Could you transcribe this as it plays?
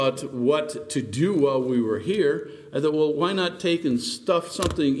about what to do while we were here, I thought, well, why not take and stuff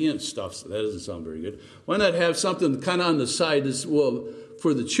something in? Stuff, that doesn't sound very good. Why not have something kind of on the side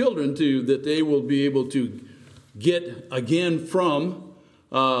for the children that they will be able to get again from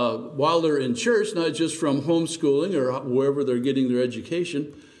while they're in church, not just from homeschooling or wherever they're getting their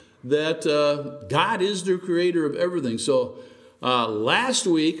education, that God is the creator of everything. So last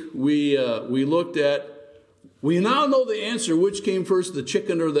week we looked at, we now know the answer, which came first, the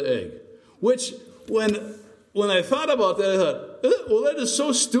chicken or the egg. Which, when I thought about that, I thought, well, that is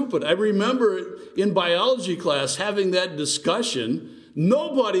so stupid. I remember in biology class having that discussion.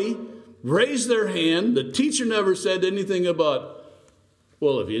 Nobody raised their hand. The teacher never said anything about,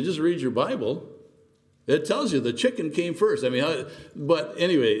 well, if you just read your Bible, it tells you the chicken came first. I mean, but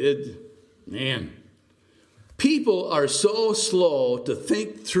anyway, people are so slow to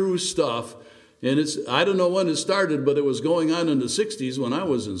think through stuff. And I don't know when it started, but it was going on in the 60s when I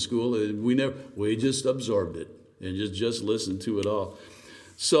was in school. We just absorbed it and just listened to it all.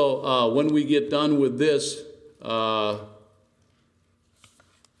 So when we get done with this, I'm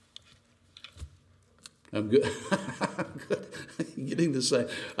good. I'm good. Getting the sign.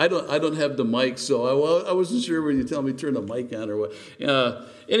 I don't have the mic, so I wasn't sure when you tell me turn the mic on or what.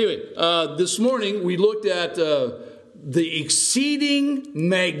 Anyway, this morning we looked at the exceeding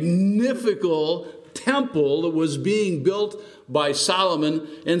magnificent temple that was being built by Solomon,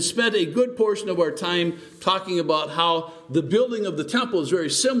 and spent a good portion of our time talking about how the building of the temple is very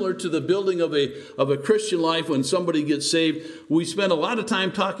similar to the building of a Christian life when somebody gets saved. We spent a lot of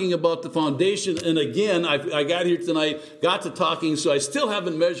time talking about the foundation, and again, I got here tonight, got to talking, so I still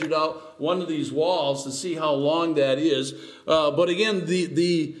haven't measured out one of these walls to see how long that is. But again,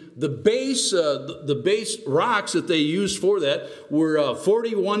 the base rocks that they used for that were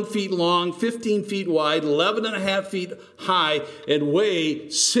 41 feet long, 15 feet wide, 11 and a half feet high, and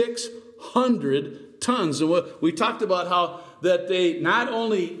weigh 600 tons. And we talked about how that they not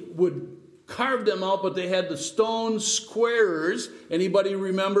only would carve them out, but they had the stone squarers. Anybody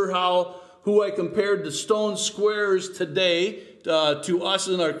remember who I compared the stone squarers today to us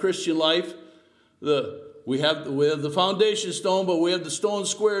in our Christian life? We have the foundation stone, but we have the stone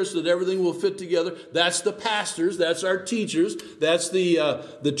squares so that everything will fit together. That's the pastors. That's our teachers. That's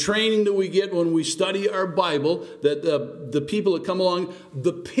the training that we get when we study our Bible, that the people that come along,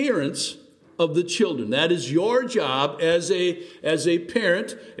 the parents of the children. That is your job as a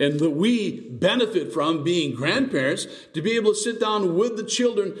parent, and that we benefit from being grandparents, to be able to sit down with the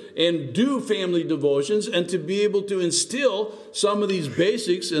children and do family devotions, and to be able to instill some of these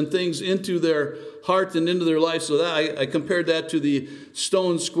basics and things into their heart and into their life. So that I compared that to the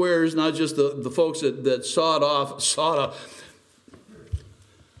stone squares, not just the folks that sawed off.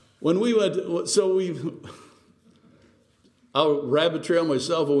 When we went, I'll rabbit trail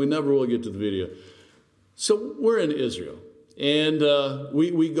myself, but we never will get to the video. So we're in Israel, and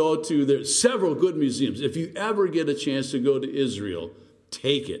we go to, there's several good museums. If you ever get a chance to go to Israel,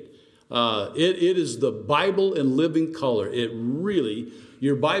 take it. It is the Bible in living color. It really,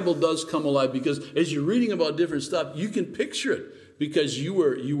 your Bible does come alive, because as you're reading about different stuff, you can picture it because you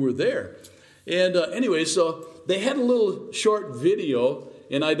were there. And anyway, so they had a little short video.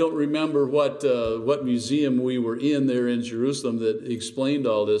 And I don't remember what museum we were in there in Jerusalem that explained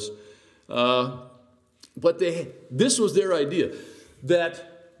all this. But this was their idea,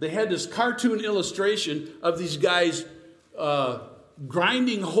 that they had this cartoon illustration of these guys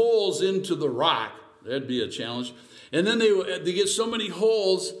grinding holes into the rock. That'd be a challenge. And then they get so many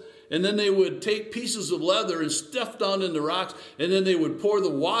holes, and then they would take pieces of leather and stuff down in the rocks, and then they would pour the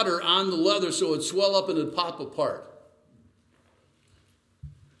water on the leather so it would swell up and it'd pop apart.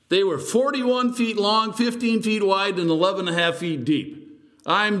 They were 41 feet long, 15 feet wide, and 11 and a half feet deep.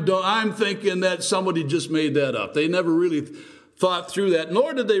 I'm thinking that somebody just made that up. They never really thought through that,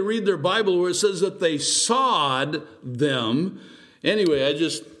 nor did they read their Bible where it says that they sawed them. Anyway,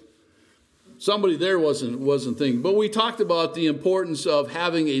 somebody there wasn't thinking. But we talked about the importance of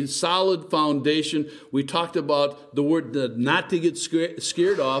having a solid foundation. We talked about the word not to get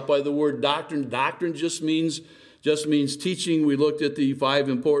scared off by the word doctrine. Doctrine just means teaching. We looked at the 5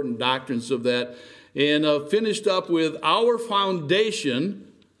 important doctrines of that, and finished up with our foundation,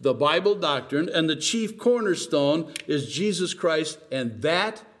 the Bible doctrine, and the chief cornerstone is Jesus Christ, and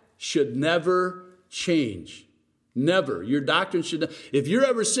that should never change. Never. Your doctrine should not. If you're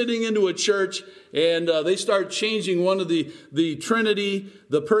ever sitting into a church and they start changing one of the Trinity,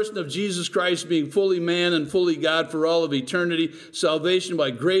 the person of Jesus Christ being fully man and fully God for all of eternity, salvation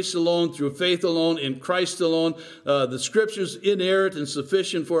by grace alone, through faith alone, in Christ alone, the Scriptures inerrant and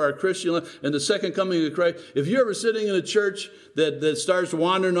sufficient for our Christian life, and the second coming of Christ. If you're ever sitting in a church that starts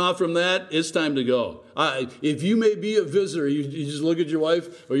wandering off from that, it's time to go. If you may be a visitor, you just look at your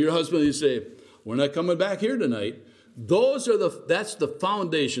wife or your husband and you say, we're not coming back here tonight. That's the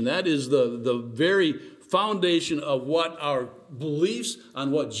foundation. That is the very foundation of what our beliefs on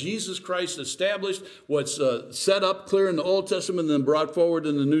what Jesus Christ established, what's set up clear in the Old Testament and then brought forward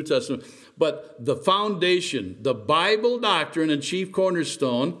in the New Testament. But the foundation, the Bible doctrine and chief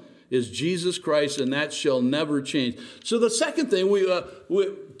cornerstone is Jesus Christ, and that shall never change. So the second thing we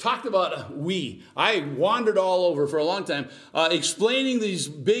talked about, I wandered all over for a long time, explaining these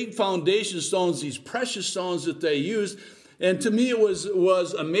big foundation stones, these precious stones that they used. And to me, it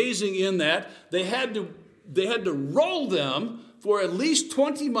was amazing in that they had to roll them for at least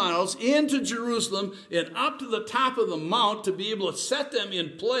 20 miles into Jerusalem and up to the top of the mount to be able to set them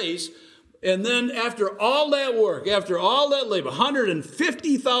in place. And then after all that work, after all that labor,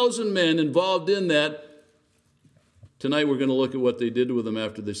 150,000 men involved in that, tonight we're going to look at what they did with them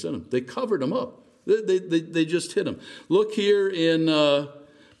after they sent them. They covered them up. They just hit them. Look here in,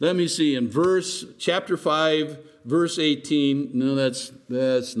 in chapter 5, verse 18. No,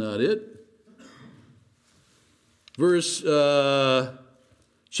 that's not it.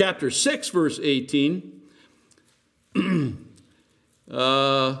 Chapter 6, verse 18.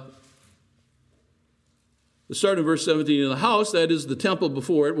 Starting in verse 17, in the house, that is the temple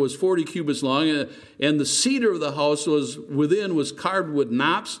before it, was 40 cubits long, and the cedar of the house was carved with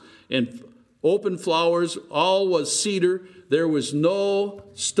knops and open flowers. All was cedar. There was no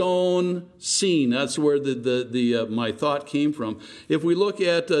stone seen. That's where my thought came from. If we look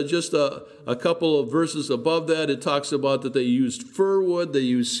at just a couple of verses above that, it talks about that they used fir wood, they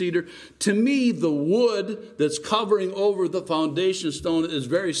used cedar. To me, the wood that's covering over the foundation stone is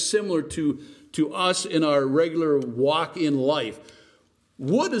very similar to us in our regular walk in life.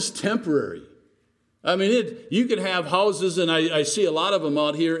 Wood is temporary. I mean, you can have houses, and I see a lot of them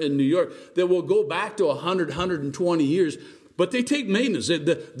out here in New York, that will go back to 100, 120 years, but they take maintenance.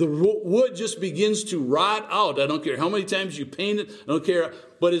 The wood just begins to rot out. I don't care how many times you paint it. I don't care.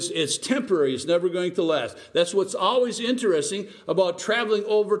 But it's temporary. It's never going to last. That's what's always interesting about traveling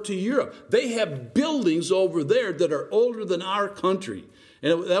over to Europe. They have buildings over there that are older than our country.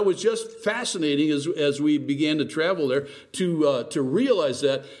 And that was just fascinating as we began to travel there to realize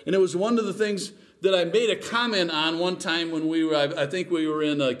that. And it was one of the things that I made a comment on one time when I think we were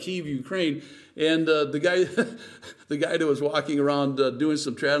in Kyiv, Ukraine, and the guy that was walking around doing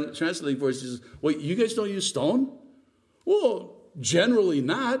some translating for us, he says, "Wait, you guys don't use stone?" Well, generally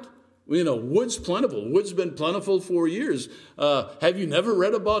not. Wood's plentiful. Wood's been plentiful for years. Have you never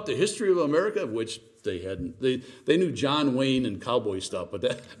read about the history of America? Which they hadn't. They knew John Wayne and cowboy stuff, but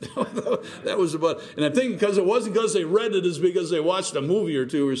that was about. And I'm thinking it wasn't because they read it, it's because they watched a movie or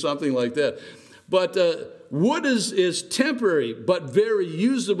two or something like that. But wood is temporary, but very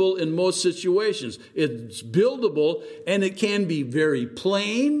usable in most situations. It's buildable, and it can be very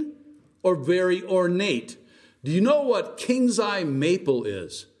plain or very ornate. Do you know what king's eye maple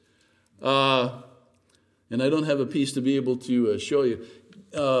is? And I don't have a piece to be able to show you.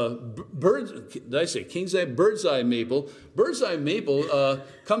 Did I say king's eye? Bird's eye maple. Bird's eye maple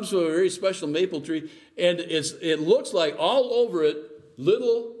comes from a very special maple tree, and it looks like all over it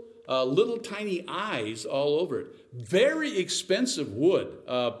little tiny eyes all over it. Very expensive wood.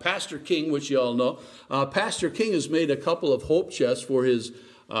 Pastor King, which you all know, Pastor King has made a couple of hope chests for his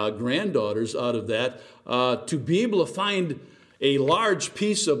granddaughters out of that. To be able to find a large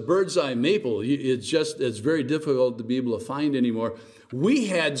piece of bird's eye maple, it's very difficult to be able to find anymore. We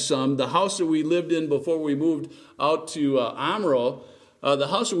had some. The house that we lived in before we moved out to Amro, the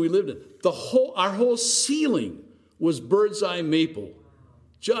house that we lived in, our whole ceiling was bird's eye maple.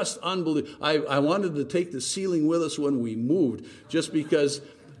 Just unbelievable. I wanted to take the ceiling with us when we moved, just because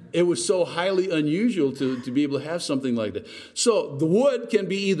it was so highly unusual to be able to have something like that. So the wood can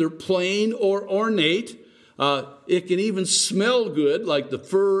be either plain or ornate. It can even smell good, like the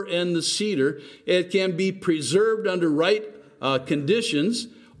fir and the cedar. It can be preserved under right conditions,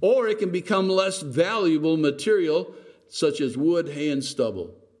 or it can become less valuable material, such as wood, hay, and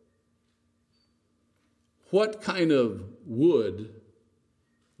stubble. What kind of wood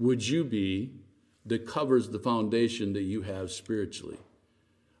would you be that covers the foundation that you have spiritually?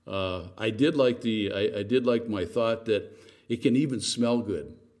 I did like my thought that it can even smell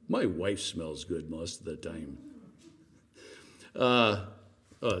good. My wife smells good most of the time.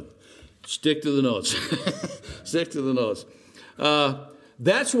 Stick to the notes. Stick to the notes.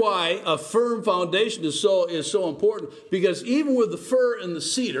 That's why a firm foundation is so important, because even with the fir and the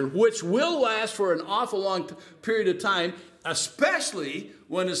cedar, which will last for an awful long period of time, especially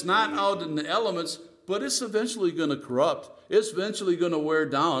when it's not out in the elements, but it's eventually going to corrupt. It's eventually going to wear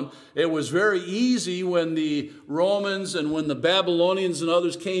down. It was very easy when the Romans and when the Babylonians and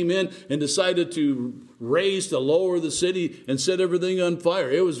others came in and decided to lower the city and set everything on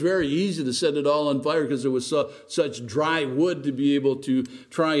fire. It was very easy to set it all on fire because there was such dry wood to be able to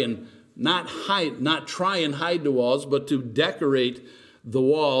try and not hide the walls, but to decorate the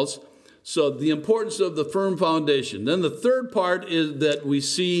walls. So the importance of the firm foundation. Then the third part is that we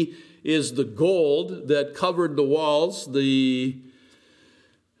see is the gold that covered the walls.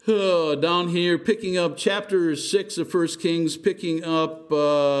 Down here, picking up chapter 6 of 1 Kings, picking up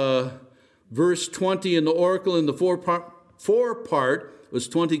verse 20, in the oracle in the forepart was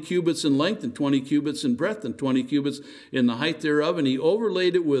 20 cubits in length and 20 cubits in breadth and 20 cubits in the height thereof, and he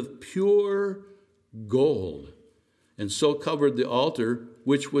overlaid it with pure gold, and so covered the altar,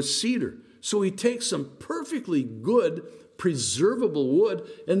 which was cedar. So he takes some perfectly good preservable wood,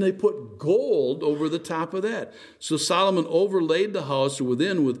 and they put gold over the top of that. So Solomon overlaid the house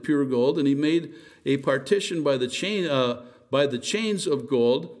within with pure gold, and he made a partition by the chains of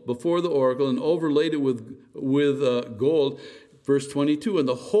gold before the oracle, and overlaid it with gold. Verse 22, and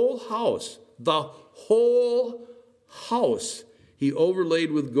the whole house he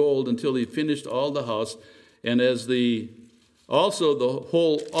overlaid with gold until he finished all the house, and also the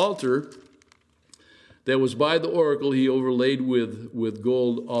whole altar that was by the oracle he overlaid with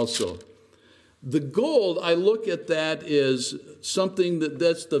gold also. The gold, I look at that as something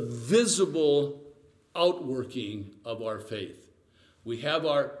that's the visible outworking of our faith. We have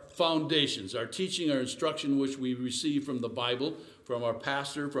our foundations, our teaching, our instruction, which we receive from the Bible, from our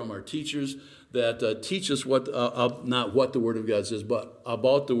pastor, from our teachers that teach us not what the Word of God says, but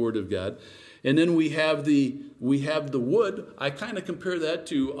about the Word of God. And then we have the wood. I kind of compare that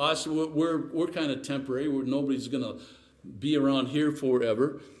to us. We're kind of temporary. Nobody's going to be around here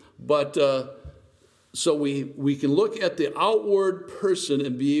forever. But so we can look at the outward person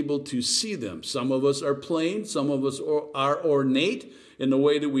and be able to see them. Some of us are plain. Some of us are ornate in the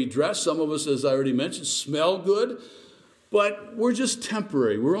way that we dress. Some of us, as I already mentioned, smell good. But we're just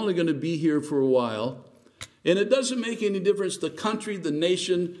temporary. We're only going to be here for a while. And it doesn't make any difference the country, the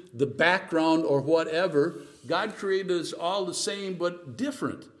nation, the background, or whatever. God created us all the same but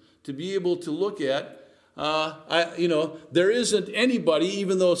different to be able to look at. There isn't anybody,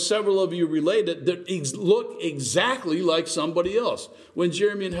 even though several of you related, that look exactly like somebody else. When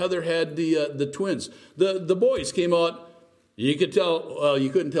Jeremy and Heather had the twins, the boys came out. You could tell. Well, you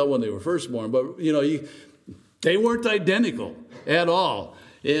couldn't tell when they were first born, but they weren't identical at all.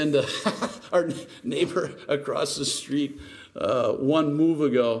 And our neighbor across the street, one move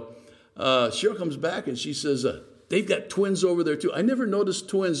ago, Cheryl comes back and she says, they've got twins over there too. I never noticed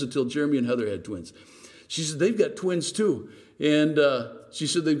twins until Jeremy and Heather had twins. She said, they've got twins too. And she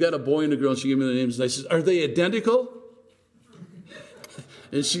said, they've got a boy and a girl. And she gave me the names. And I said, are they identical?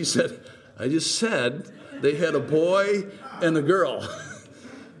 And she said, I just said they had a boy and a girl.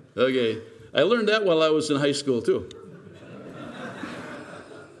 Okay. I learned that while I was in high school too.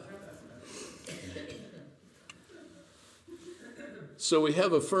 So we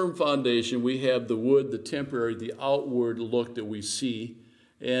have a firm foundation. We have the wood, the temporary, the outward look that we see.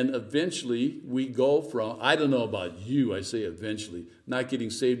 And eventually we go from, I don't know about you, I say eventually, not getting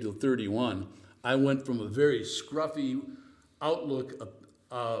saved till 31. I went from a very scruffy outlook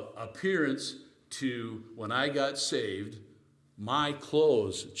appearance to when I got saved, my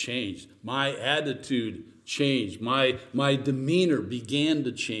clothes changed. My attitude changed. My demeanor began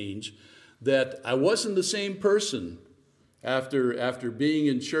to change. That I wasn't the same person after being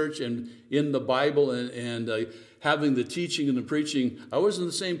in church and in the Bible and having the teaching and the preaching. I wasn't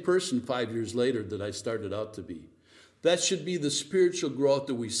the same person 5 years later that I started out to be. That should be the spiritual growth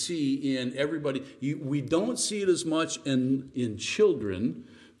that we see in everybody. We don't see it as much in children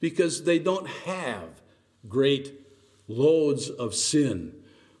because they don't have great loads of sin.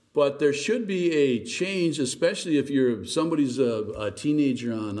 But there should be a change, especially if somebody's a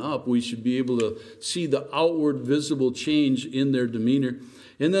teenager on up. We should be able to see the outward visible change in their demeanor.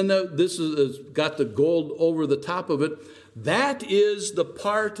 And then this has got the gold over the top of it. That is the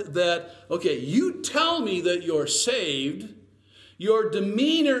part that, okay, you tell me that you're saved. Your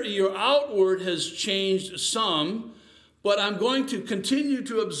demeanor, your outward has changed some. But I'm going to continue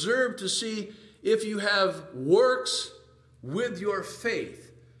to observe to see if you have works with your faith.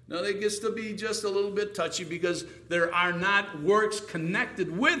 Now, it gets to be just a little bit touchy because there are not works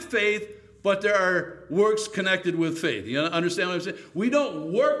connected with faith, but there are works connected with faith. You understand what I'm saying? We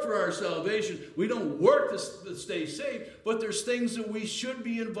don't work for our salvation. We don't work to stay saved, but there's things that we should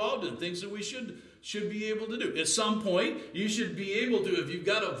be involved in, things that we should be able to do. At some point, you should be able to, if you've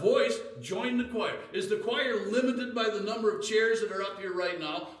got a voice, join the choir. Is the choir limited by the number of chairs that are up here right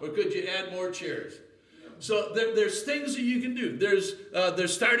now, or could you add more chairs? So there's things that you can do. They're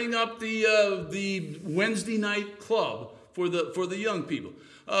starting up the Wednesday night club for the young people.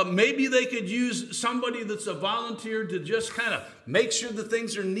 Maybe they could use somebody that's a volunteer to just kind of make sure that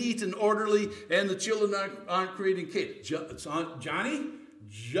things are neat and orderly and the children aren't creating chaos. Johnny,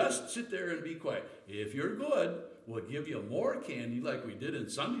 just sit there and be quiet. If you're good, we'll give you more candy like we did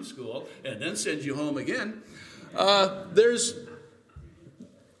in Sunday school and then send you home again.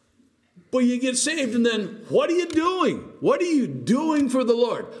 But you get saved, and then what are you doing? What are you doing for the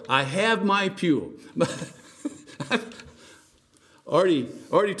Lord? I have my pew.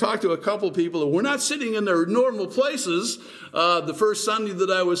 already talked to a couple people. We're not sitting in their normal places. The first Sunday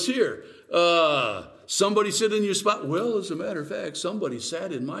that I was here, somebody sit in your spot. Well, as a matter of fact, somebody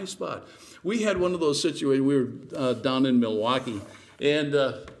sat in my spot. We had one of those situations. We were down in Milwaukee, and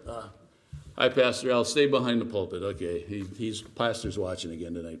hi, Pastor. I'll stay behind the pulpit. Okay, Pastor's watching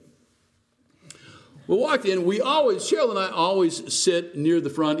again tonight. We walked in. Cheryl and I always sit near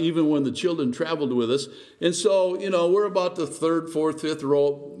the front, even when the children traveled with us. And so, we're about the third, fourth, fifth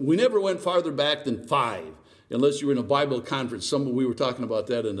row. We never went farther back than 5, unless you were in a Bible conference. We were talking about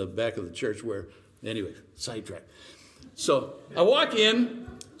that in the back of the church anyway, sidetrack. So I walk in,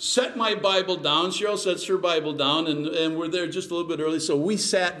 set my Bible down. Cheryl sets her Bible down, and we're there just a little bit early. So we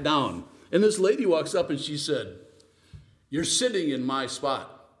sat down. And this lady walks up and she said, "You're sitting in my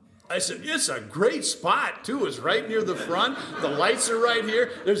spot." I said, "It's a great spot, too. It's right near the front. The lights are right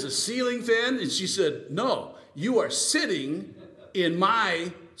here. There's a ceiling fan." And she said, "No, you are sitting in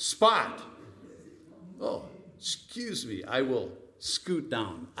my spot." Oh, excuse me. I will scoot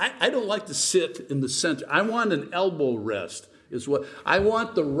down. I don't like to sit in the center. I want an elbow rest. I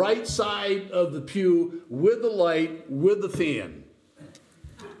want the right side of the pew with the light, with the fan.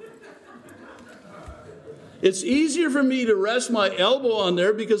 It's easier for me to rest my elbow on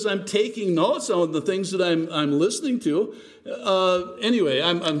there because I'm taking notes on the things that I'm listening to. Anyway,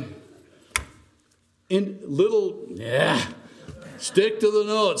 I'm in little, stick to the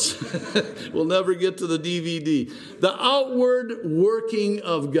notes. We'll never get to the DVD. The outward working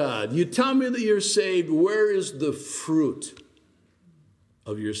of God. You tell me that you're saved. Where is the fruit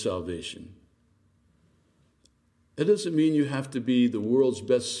of your salvation? It doesn't mean you have to be the world's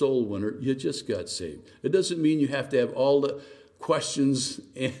best soul winner. You just got saved. It doesn't mean you have to have all the questions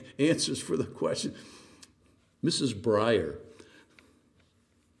and answers for the question. Mrs. Breyer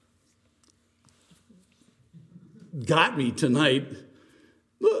got me tonight.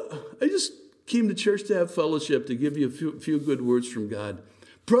 I just came to church to have fellowship, to give you a few good words from God.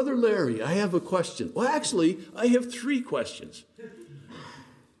 Brother Larry, I have a question. Well, actually, I have 3 questions.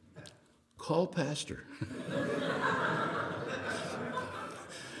 Call Pastor.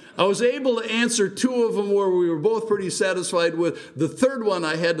 I was able to answer 2 of them where we were both pretty satisfied with. The third one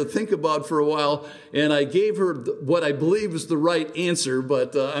I had to think about for a while, and I gave her what I believe is the right answer,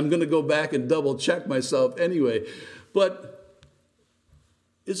 but I'm going to go back and double check myself anyway. But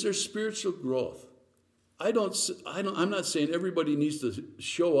is there spiritual growth? I'm not saying everybody needs to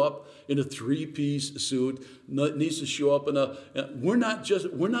show up in a 3-piece suit, needs to show up we're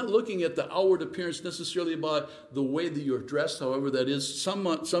not looking at the outward appearance necessarily about the way that you're dressed, however that is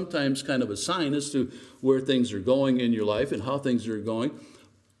sometimes kind of a sign as to where things are going in your life and how things are going.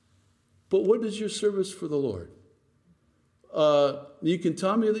 But what is your service for the Lord? You can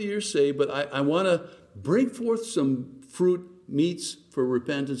tell me that you're saved, but I want to bring forth some fruit, meats for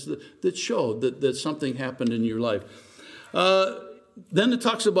repentance that show that something happened in your life. Then it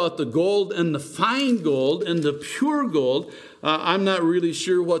talks about the gold and the fine gold and the pure gold. I'm not really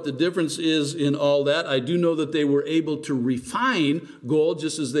sure what the difference is in all that. I do know that they were able to refine gold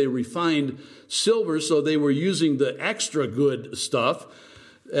just as they refined silver, so they were using the extra good stuff,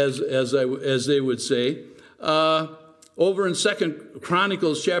 as they would say. Over in 2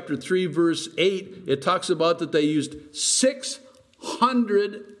 Chronicles chapter 3, verse 8, it talks about that they used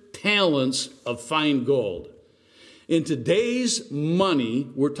 600 talents of fine gold. In today's money,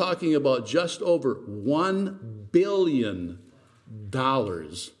 we're talking about just over $1 billion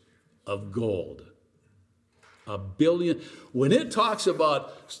of gold. $1 billion. When it talks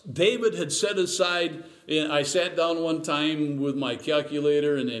about David had set aside, and I sat down one time with my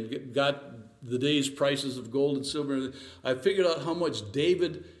calculator and got the day's prices of gold and silver. I figured out how much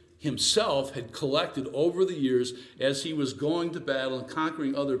David himself had collected over the years as he was going to battle and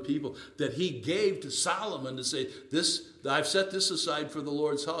conquering other people, that he gave to Solomon to say, I've set this aside for the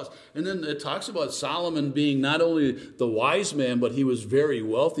Lord's house. And then it talks about Solomon being not only the wise man, but he was very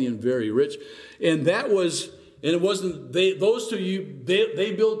wealthy and very rich. And it wasn't those two,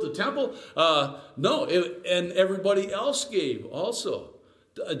 they built the temple. And everybody else gave also.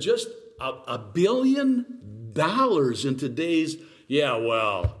 Just $1 billion in today's,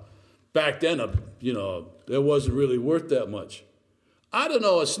 back then, it wasn't really worth that much. I don't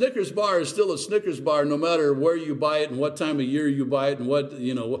know, a Snickers bar is still a Snickers bar no matter where you buy it and what time of year you buy it and what,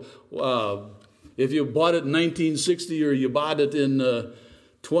 if you bought it in 1960 or you bought it in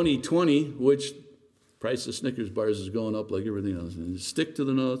 2020, which price of Snickers bars is going up like everything else. Stick to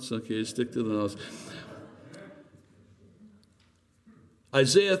the notes. Okay, stick to the notes.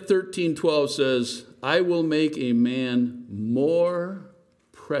 Isaiah 13:12 says, I will make a man more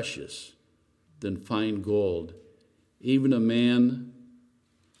precious than fine gold, even a man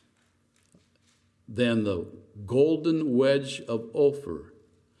than the golden wedge of Ophir.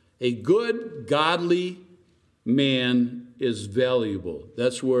 A good, godly man is valuable.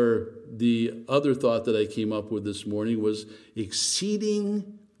 That's where the other thought that I came up with this morning was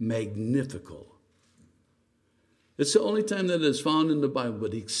exceeding magnifical. It's the only time that it's found in the Bible,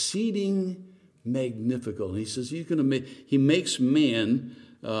 but exceeding magnifical. And he says he makes man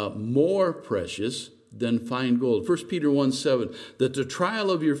more precious than fine gold. 1 Peter 1:7, that the trial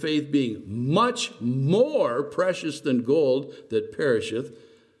of your faith being much more precious than gold that perisheth,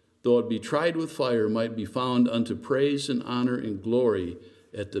 though it be tried with fire, might be found unto praise and honor and glory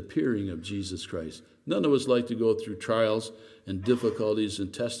at the appearing of Jesus Christ. None of us like to go through trials and difficulties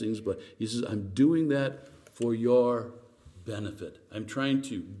and testings, but he says, I'm doing that for your benefit. I'm trying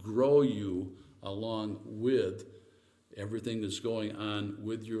to grow you along with everything that's going on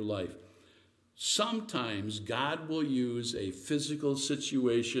with your life. Sometimes God will use a physical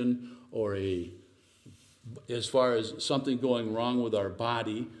situation or as far as something going wrong with our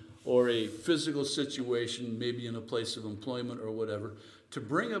body, or a physical situation, maybe in a place of employment or whatever, to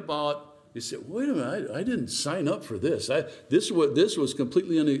bring about, you say, wait a minute, I didn't sign up for this. This was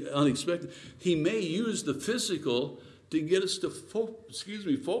completely unexpected. He may use the physical to get us to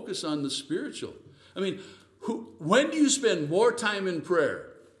focus on the spiritual. I mean, when do you spend more time in prayer?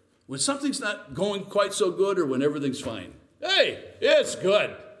 When something's not going quite so good or when everything's fine? Hey, it's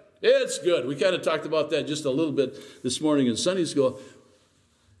good. It's good. We kind of talked about that just a little bit this morning in Sunday school.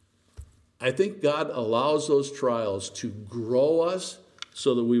 I think God allows those trials to grow us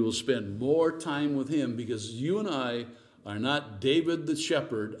so that we will spend more time with him, because you and I are not David the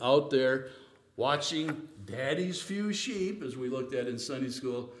shepherd out there watching daddy's few sheep, as we looked at in Sunday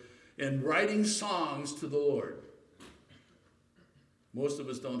school, and writing songs to the Lord. Most of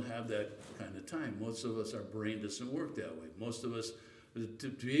us don't have that kind of time. Most of us, our brain doesn't work that way. Most of us, to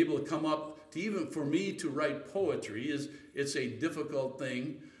be able to come up, to even for me to write poetry, it's a difficult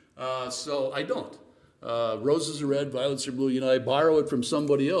thing. So I don't. Roses are red, violets are blue. I borrow it from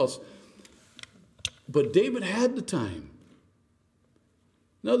somebody else. But David had the time.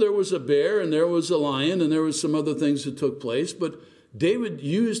 Now, there was a bear and there was a lion and there was some other things that took place, but David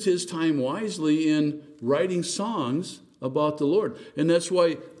used his time wisely in writing songs about the Lord. And that's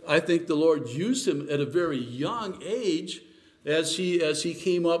why I think the Lord used him at a very young age as he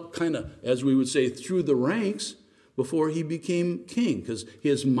came up kind of, as we would say, through the ranks before he became king, because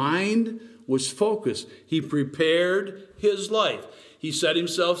his mind was focused. He prepared his life. He set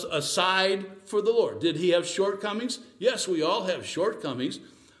himself aside for the Lord. Did he have shortcomings? Yes, we all have shortcomings,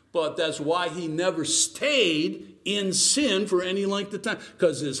 but that's why he never stayed in sin for any length of time,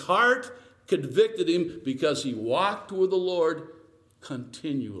 because his heart convicted him, because he walked with the Lord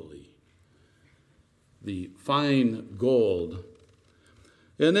continually. The fine gold.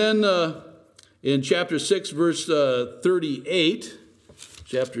 And then in chapter 6, verse 38,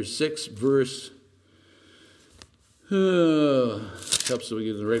 chapter 6, verse, helps so we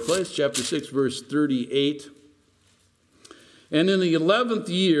get in the right place, chapter 6, verse 38. And in the 11th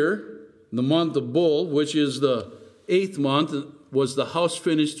year, the month of Bul, which is the 8th month, was the house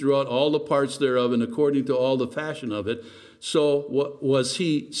finished throughout all the parts thereof, and according to all the fashion of it. So was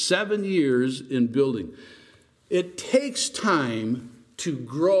he 7 years in building. It takes time to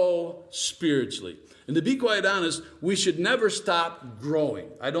grow spiritually. And to be quite honest, we should never stop growing.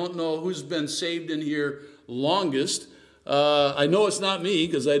 I don't know who's been saved in here longest. I know it's not me,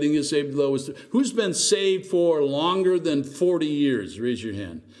 because I didn't get saved until I was... Who's been saved for longer than 40 years? Raise your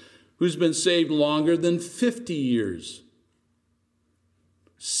hand. Who's been saved longer than 50 years?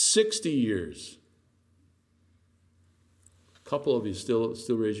 60 years? couple of you still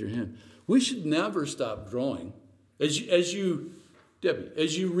raise your hand. We should never stop growing. Debbie,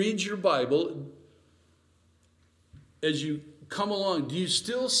 as you read your Bible, as you come along, do you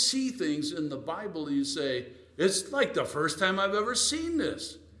still see things in the Bible that you say, it's like the first time I've ever seen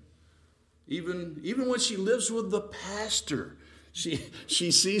this? Even when she lives with the pastor, she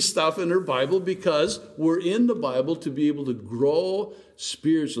sees stuff in her Bible because we're in the Bible to be able to grow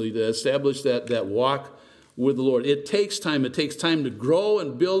spiritually, to establish that walk with the Lord. It takes time. It takes time to grow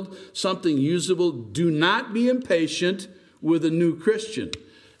and build something usable. Do not be impatient with a new Christian.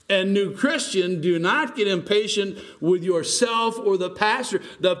 And new Christian, do not get impatient with yourself or the pastor.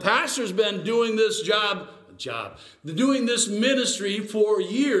 The pastor's been doing this doing this ministry for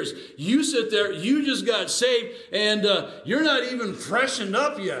years. You sit there, you just got saved, and you're not even freshened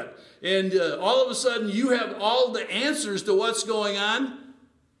up yet. And all of a sudden, you have all the answers to what's going on.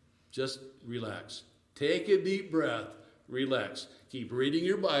 Just relax. Take a deep breath. Relax. Keep reading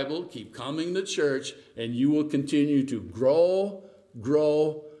your Bible. Keep coming to church, and you will continue to grow.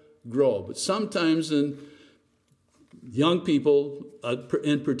 But sometimes young people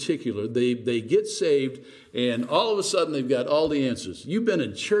in particular, they get saved, and all of a sudden they've got all the answers. You've been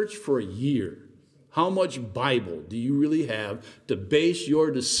in church for a year. How much Bible do you really have to base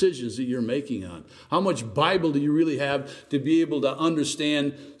your decisions that you're making on? How much Bible do you really have to be able to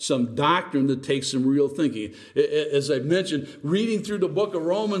understand some doctrine that takes some real thinking? As I mentioned, reading through the book of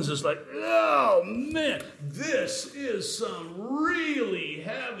Romans is like, oh man, this is some really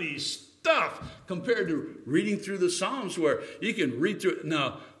heavy stuff compared to reading through the Psalms, where you can read through it.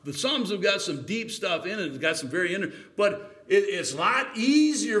 Now, the Psalms have got some deep stuff in it. It's got some very inner, but it's a lot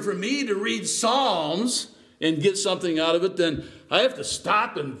easier for me to read Psalms and get something out of it than I have to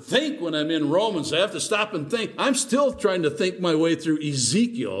stop and think when I'm in Romans. I have to stop and think. I'm still trying to think my way through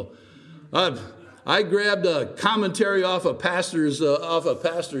Ezekiel. I grabbed a commentary off a pastor's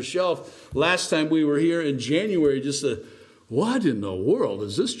shelf last time we were here in January. Just what in the world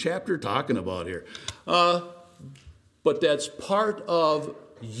is this chapter talking about here? But that's part of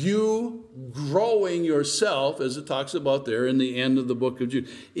you growing yourself, as it talks about there in the end of the book of Jude.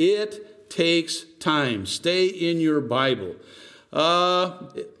 It takes time. Stay in your Bible.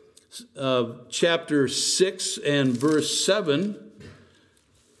 Chapter 6 and verse 7.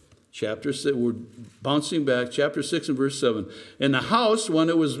 Chapter 6, we're bouncing back. Chapter 6 and verse 7. And the house, when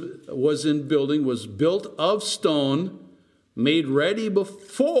it was in building, was built of stone, made ready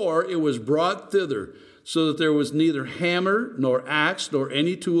before it was brought thither, so that there was neither hammer nor axe nor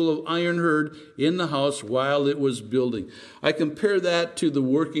any tool of iron heard in the house while it was building. I compare that to the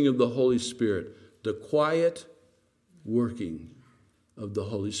working of the Holy Spirit, the quiet working of the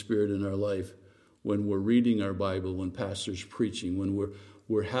Holy Spirit in our life when we're reading our Bible, when pastor's preaching, when we're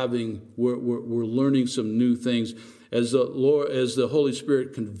learning some new things, as the Holy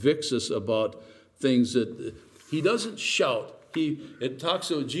Spirit convicts us about things that He doesn't shout. It talks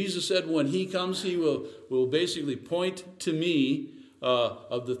about, Jesus said when He comes, He will basically point to me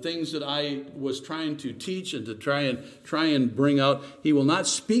of the things that I was trying to teach and to try and bring out. He will not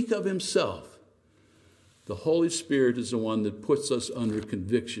speak of Himself. The Holy Spirit is the one that puts us under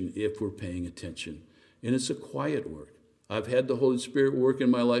conviction if we're paying attention. And it's a quiet work. I've had the Holy Spirit work in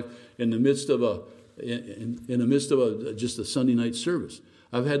my life in the midst of just a Sunday night service.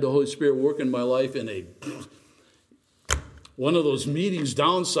 I've had the Holy Spirit work in my life in one of those meetings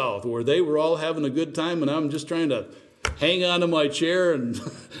down south where they were all having a good time and I'm just trying to hang on to my chair and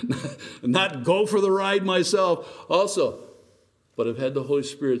not go for the ride myself also. But I've had the Holy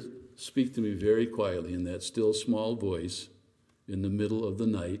Spirit speak to me very quietly in that still small voice in the middle of the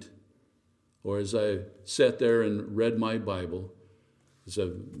night, or as I sat there and read my Bible. As I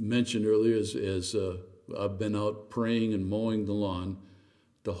mentioned earlier, as I've been out praying and mowing the lawn,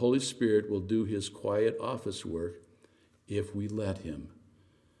 the Holy Spirit will do His quiet office work if we let Him.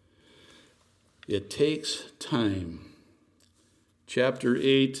 It takes time. Chapter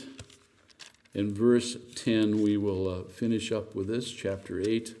 8 and verse 10, we will finish up with this. Chapter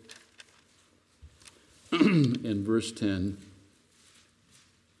 8 and verse 10.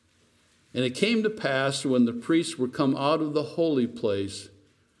 And it came to pass when the priests were come out of the holy place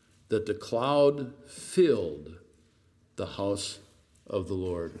that the cloud filled the house of the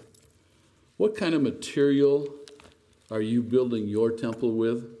Lord. What kind of material are you building your temple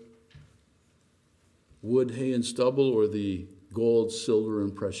with? Wood, hay, and stubble, or the gold, silver,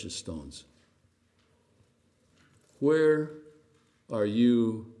 and precious stones? Where are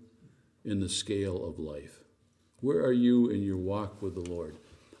you in the scale of life? Where are you in your walk with the Lord?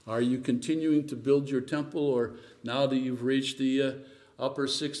 Are you continuing to build your temple, or now that you've reached the upper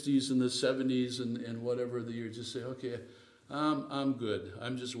 60s and the 70s and whatever, that you just say, okay, I'm good.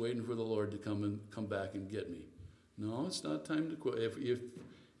 I'm just waiting for the Lord to come back and get me. No, it's not time to quit.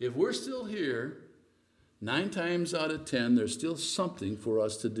 If we're still here, 9 times out of 10, there's still something for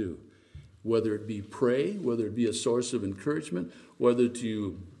us to do. Whether it be pray, whether it be a source of encouragement, whether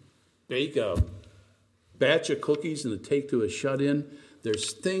to bake a batch of cookies and to take to a shut-in,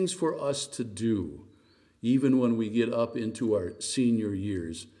 there's things for us to do, even when we get up into our senior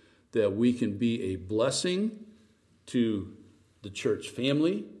years, that we can be a blessing to the church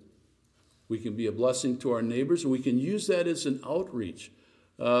family. We can be a blessing to our neighbors, and we can use that as an outreach.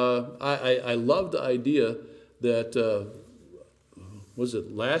 I love the idea that, was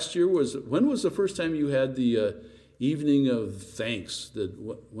it last year? When was the first time you had the evening of thanks?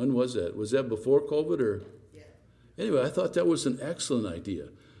 When was that? Was that before COVID? Or? Yeah. Anyway, I thought that was an excellent idea.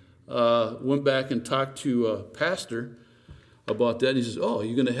 Went back and talked to a pastor about that. He says, "Oh,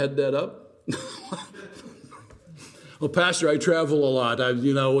 you're going to head that up?" Well, Pastor, I travel a lot. I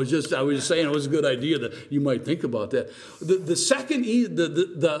was just saying it was a good idea that you might think about that.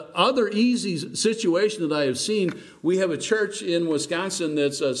 The other easy situation that I have seen, we have a church in Wisconsin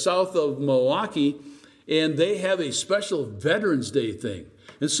that's south of Milwaukee, and they have a special Veterans Day thing.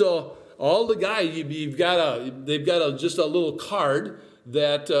 And so all the guys, they've got just a little card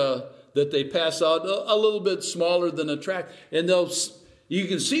that they pass out, a little bit smaller than a tract, and you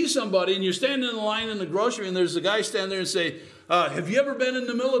can see somebody, and you're standing in the line in the grocery, and there's a guy standing there and say, have you ever been in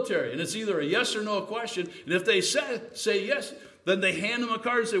the military? And it's either a yes or no question. And if they say yes, then they hand them a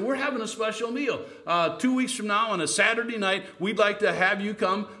card and say, we're having a special meal. 2 weeks from now on a Saturday night, we'd like to have you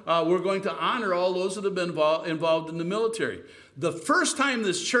come. We're going to honor all those that have been involved in the military. The first time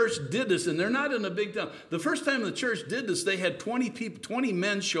this church did this, and they're not in a big town, the first time the church did this, they had 20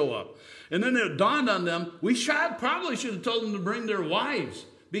 men show up. And then it dawned on them, we probably should have told them to bring their wives,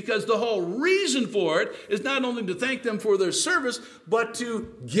 because the whole reason for it is not only to thank them for their service, but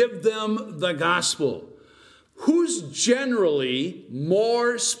to give them the gospel. Who's generally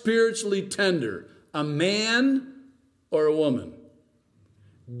more spiritually tender, a man or a woman?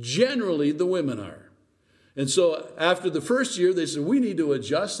 Generally, the women are. And so after the first year, they said, we need to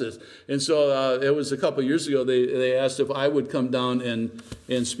adjust this. And so it was a couple of years ago, they asked if I would come down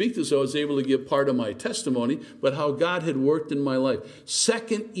and speak to. So I was able to give part of my testimony, but how God had worked in my life.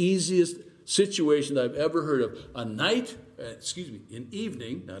 Second easiest situation I've ever heard of. An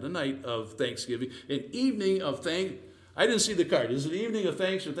evening, not a night of Thanksgiving, an evening of I didn't see the card. Is it evening of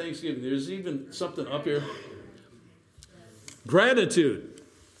thanks or Thanksgiving? There's even something up here. Gratitude.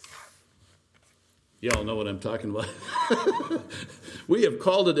 Y'all know what I'm talking about. We have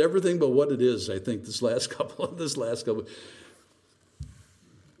called it everything but what it is, I think, this last couple.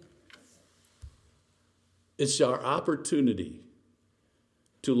 It's our opportunity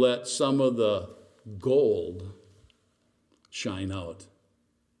to let some of the gold shine out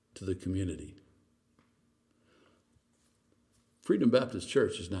to the community. Freedom Baptist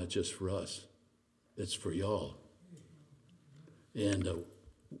Church is not just for us. It's for y'all. And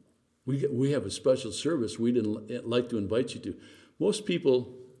we have a special service we'd like to invite you to. Most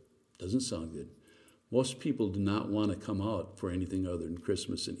people, doesn't sound good, most people do not want to come out for anything other than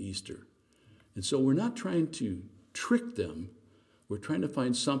Christmas and Easter. And so we're not trying to trick them. We're trying to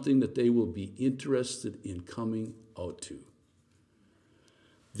find something that they will be interested in coming out to.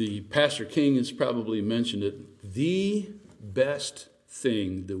 The Pastor King has probably mentioned it. The best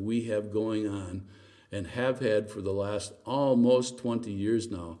thing that we have going on and have had for the last almost 20 years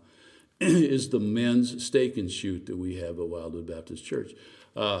now is the men's steak and shoot that we have at Wildwood Baptist Church,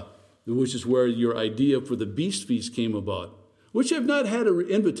 which is where your idea for the Beast Feast came about, which I've not had an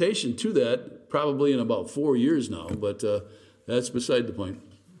invitation to that probably in about 4 years now, but that's beside the point.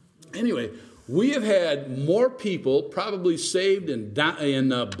 Anyway, we have had more people probably saved in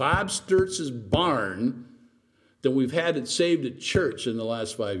Bob Sturtz's barn than we've had it saved at church in the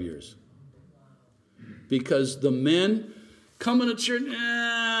last 5 years. Because the men coming to church,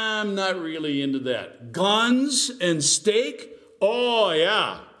 I'm not really into that. Guns and steak, oh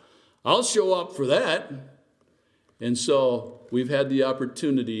yeah, I'll show up for that. And so we've had the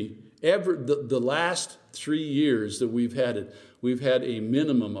opportunity, the last 3 years that we've had it, we've had a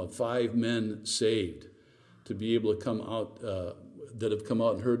minimum of 5 men saved to be able to come out, that have come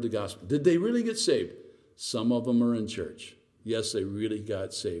out and heard the gospel. Did they really get saved? Some of them are in church. Yes, they really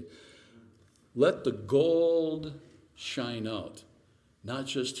got saved. Let the gold shine out. Not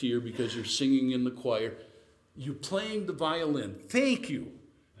just here because you're singing in the choir. You're playing the violin. Thank you.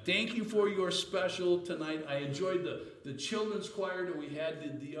 Thank you for your special tonight. I enjoyed the children's choir that we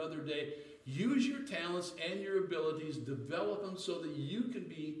had the other day. Use your talents and your abilities. Develop them so that you can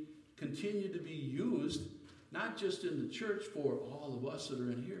continue to be used not just in the church for all of us that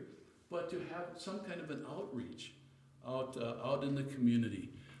are in here, but to have some kind of an outreach out in the community.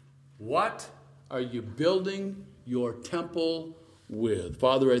 What are you building your temple with?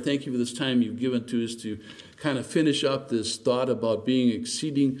 Father, I thank you for this time you've given to us to kind of finish up this thought about being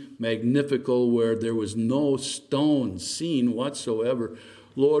exceeding magnifical, where there was no stone seen whatsoever.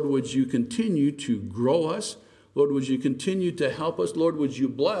 Lord, would you continue to grow us? Lord, would you continue to help us? Lord, would you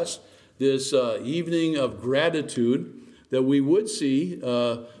bless this evening of gratitude, that we would see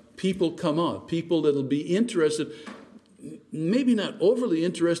people come out, people that will be interested, maybe not overly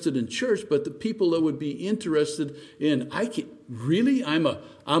interested in church, but the people that would be interested in, I'm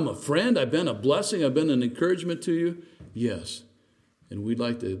a friend, I've been a blessing, I've been an encouragement to you. Yes. And we'd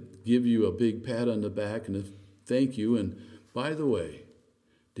like to give you a big pat on the back and a thank you. And by the way,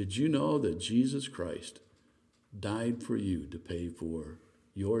 did you know that Jesus Christ died for you to pay for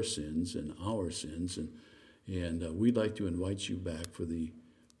your sins and our sins? And we'd like to invite you back for the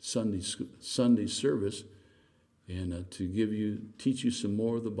Sunday service, and to teach you some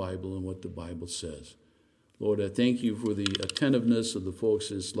more of the Bible and what the Bible says. Lord, I thank you for the attentiveness of the folks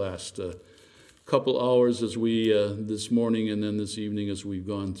this last couple hours as we, this morning and then this evening as we've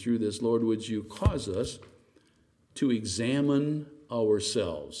gone through this. Lord, would you cause us to examine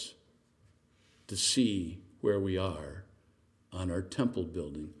ourselves to see where we are on our temple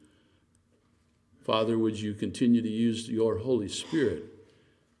building. Father, would you continue to use your Holy Spirit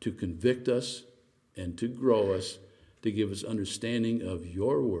to convict us and to grow us, to give us understanding of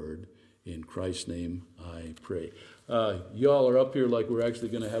your word. In Christ's name I pray. Y'all are up here like we're actually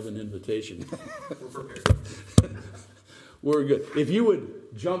going to have an invitation. We're prepared. We're good. If you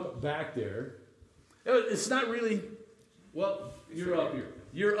would jump back there. It's not really, well, you're up here.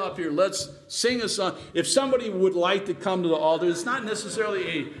 You're up here. Let's sing a song. If somebody would like to come to the altar, it's not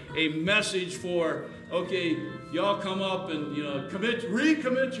necessarily a message for, okay, y'all come up and,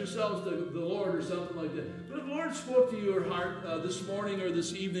 recommit yourselves to the Lord or something like that. But if the Lord spoke to your heart this morning or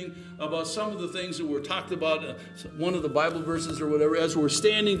this evening about some of the things that were talked about, one of the Bible verses or whatever, as we're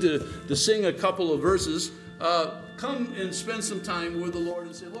standing to sing a couple of verses, come and spend some time with the Lord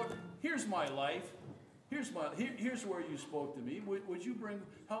and say, Lord, here's my life. Here's where you spoke to me. Would you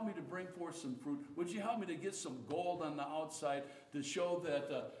help me to bring forth some fruit? Would you help me to get some gold on the outside to show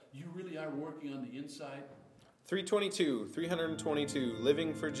that you really are working on the inside? 322,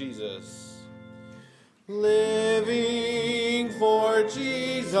 living for Jesus. Living for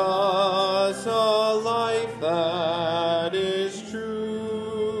Jesus, a life that is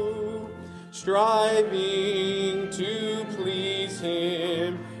true, striving to please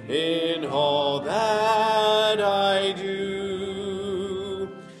Him in all that I do,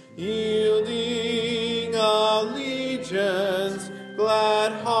 yielding allegiance,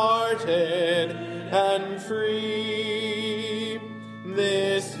 glad-hearted and free.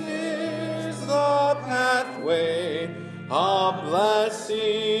 This is the pathway, a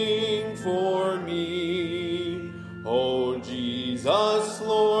blessing for me. O Jesus,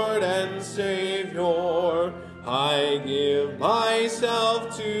 Lord and Savior, I give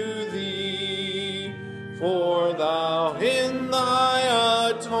myself to Thee, for Thou in Thy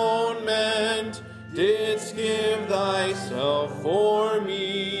atonement didst give Thyself for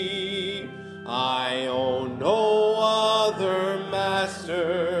me. I own no other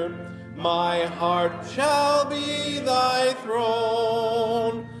master, my heart shall be Thy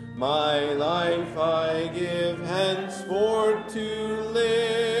throne. My life I give henceforth to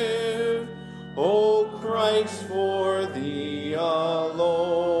live, O Christ, for Thee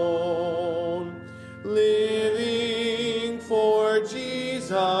alone. Living for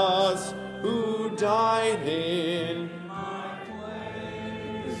Jesus, who died in my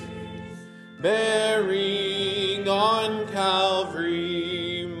place, bearing on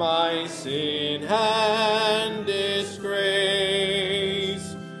Calvary my sin and disgrace.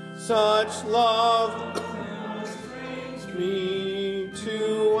 Such love brings me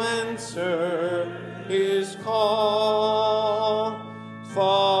to answer His call,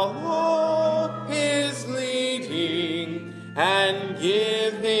 follow His leading, and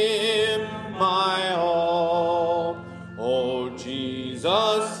give Him my all. O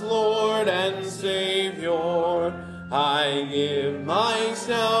Jesus, Lord and Savior, I give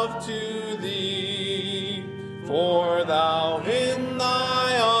myself to Thee, for Thou in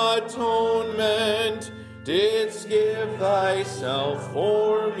Thy atonement didst give Thyself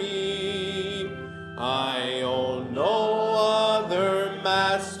for me. I own no other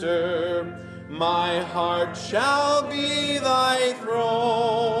master, my heart shall be Thy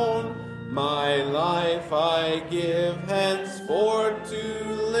throne. My life I give henceforth to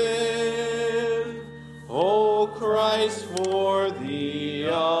live, O Christ, for thee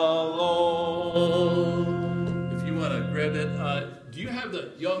alone. If you want to grab that, do you have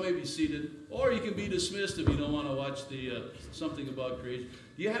y'all may be seated, or you can be dismissed if you don't want to watch the Something About Creation.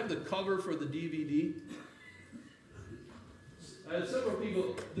 Do you have the cover for the DVD? Several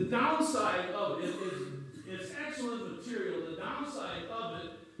people, the downside of it is it's excellent material. The downside of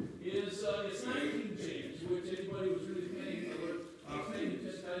it is it's 19 James, which anybody was really paying attention.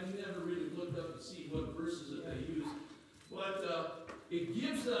 I never really looked up to see what verses that they use. But it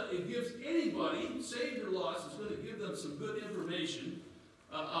gives anybody, saved or lost, it's going to give them some good information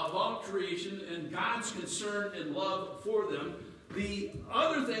about creation and God's concern and love for them. The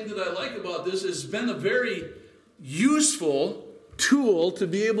other thing that I like about this is it's been a very useful tool to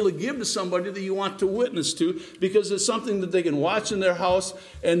be able to give to somebody that you want to witness to, because it's something that they can watch in their house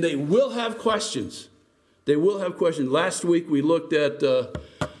and they will have questions. They will have questions. Last week we looked at,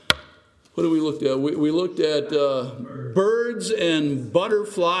 what did we look at? We looked at birds and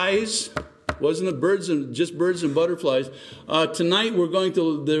butterflies. Wasn't it birds and butterflies? Tonight we're going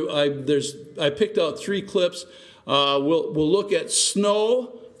to, I picked out 3 clips. We'll look at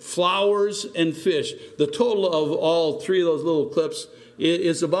snow, flowers, and fish. The total of all 3 of those little clips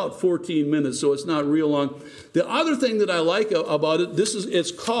is about 14 minutes, so it's not real long. The other thing that I like about it,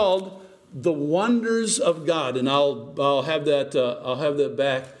 it's called The Wonders of God, and I'll have that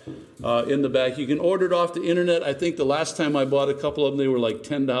back in the back. You can order it off the internet. I think the last time I bought a couple of them, they were like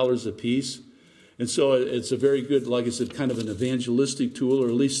 $10 a piece. And so it's a very good, like I said, kind of an evangelistic tool, or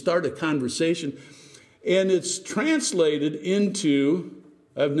at least start a conversation. And it's translated into,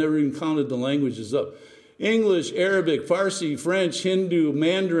 I've never even counted the languages up, English, Arabic, Farsi, French, Hindu,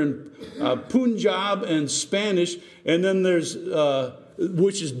 Mandarin, Punjab, and Spanish. And then there's,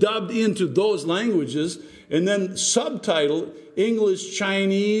 which is dubbed into those languages. And then subtitled English,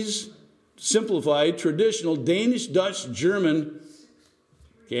 Chinese, simplified, traditional, Danish, Dutch, German,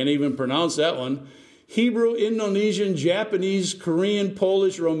 can't even pronounce that one, Hebrew, Indonesian, Japanese, Korean,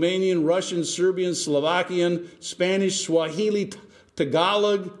 Polish, Romanian, Russian, Serbian, Slovakian, Spanish, Swahili,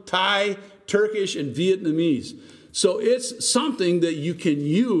 Tagalog, Thai, Turkish, and Vietnamese. So it's something that you can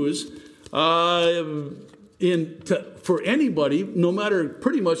use for anybody, no matter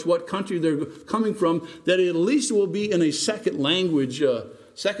pretty much what country they're coming from, that at least will be in a second language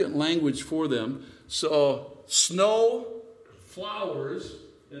for them. So snow, flowers,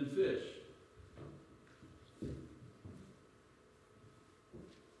 and fish.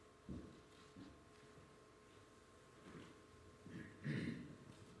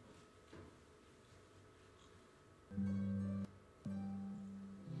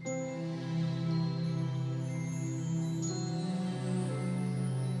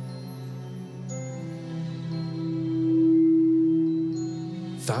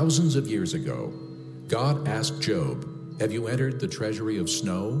 Thousands of years ago, God asked Job, "Have you entered the treasury of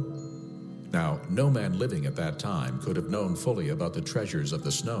snow?" Now, no man living at that time could have known fully about the treasures of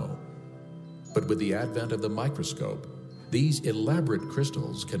the snow. But with the advent of the microscope, these elaborate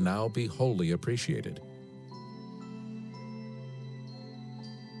crystals can now be wholly appreciated.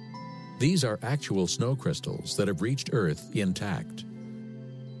 These are actual snow crystals that have reached Earth intact.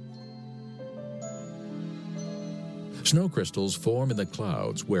 Snow crystals form in the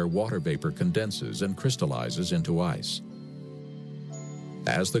clouds where water vapor condenses and crystallizes into ice.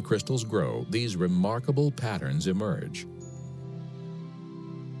 As the crystals grow, these remarkable patterns emerge.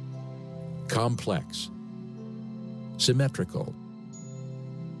 Complex, symmetrical,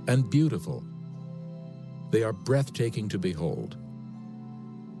 and beautiful. They are breathtaking to behold.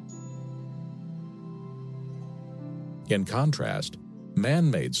 In contrast,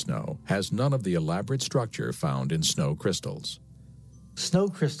 man-made snow has none of the elaborate structure found in snow crystals. Snow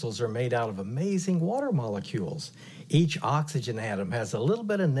crystals are made out of amazing water molecules. Each oxygen atom has a little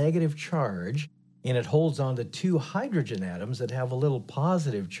bit of negative charge, and it holds on to 2 hydrogen atoms that have a little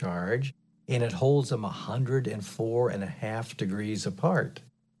positive charge, and it holds them 104.5 degrees apart.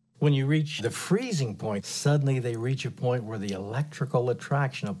 When you reach the freezing point, suddenly they reach a point where the electrical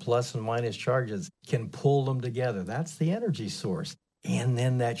attraction of plus and minus charges can pull them together. That's the energy source. And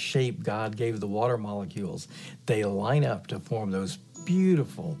then that shape God gave the water molecules, they line up to form those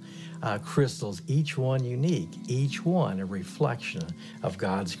beautiful crystals, each one unique, each one a reflection of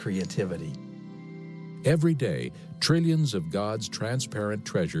God's creativity. Every day, trillions of God's transparent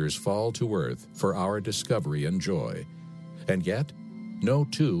treasures fall to earth for our discovery and joy. And yet, no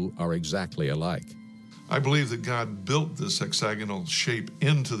two are exactly alike. I believe that God built this hexagonal shape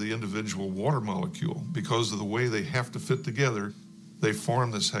into the individual water molecule because of the way they have to fit together they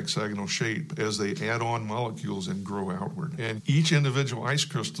form this hexagonal shape as they add on molecules and grow outward. And each individual ice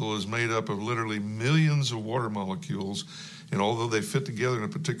crystal is made up of literally millions of water molecules, and although they fit together in a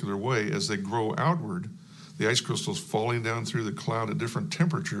particular way, as they grow outward, the ice crystals falling down through the cloud at different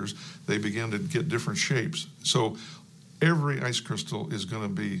temperatures, they begin to get different shapes. So every ice crystal is going to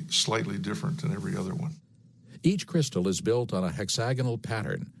be slightly different than every other one. Each crystal is built on a hexagonal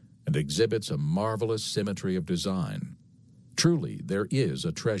pattern and exhibits a marvelous symmetry of design. Truly, there is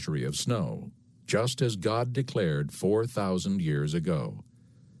a treasury of snow, just as God declared 4,000 years ago.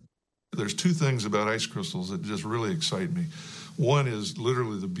 There's two things about ice crystals that just really excite me. One is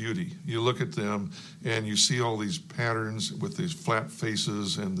literally the beauty. You look at them and you see all these patterns with these flat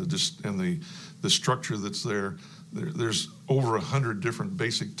faces and the structure that's there. There's over 100 different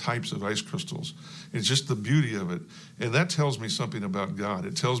basic types of ice crystals. It's just the beauty of it. And that tells me something about God.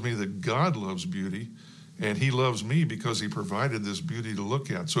 It tells me that God loves beauty, and he loves me because he provided this beauty to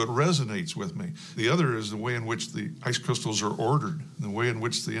look at. So it resonates with me. The other is the way in which the ice crystals are ordered, the way in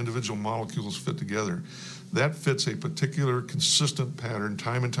which the individual molecules fit together. That fits a particular consistent pattern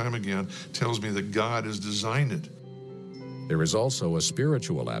time and time again, tells me that God has designed it. There is also a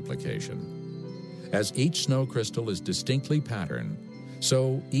spiritual application. As each snow crystal is distinctly patterned,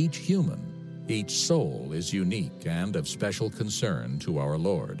 so each human, each soul is unique and of special concern to our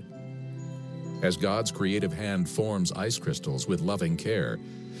Lord. As God's creative hand forms ice crystals with loving care,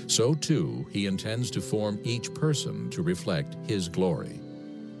 so too he intends to form each person to reflect his glory.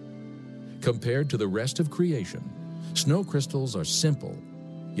 Compared to the rest of creation, snow crystals are simple,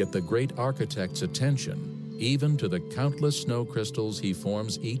 yet the great architect's attention, even to the countless snow crystals he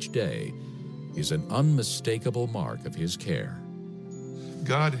forms each day, is an unmistakable mark of his care.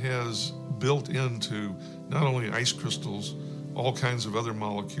 God has built into not only ice crystals, all kinds of other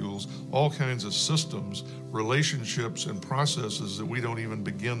molecules, all kinds of systems, relationships, and processes that we don't even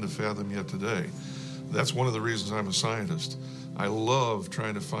begin to fathom yet today. That's one of the reasons I'm a scientist. I love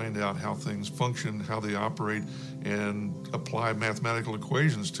trying to find out how things function, how they operate, and apply mathematical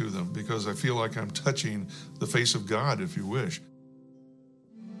equations to them, because I feel like I'm touching the face of God, if you wish.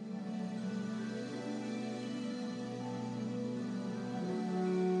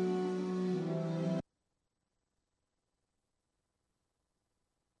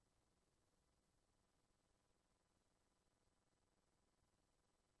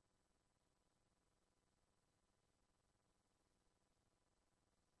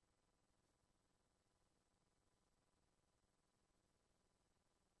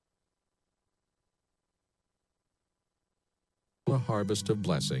 A harvest of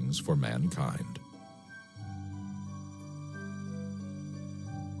blessings for mankind.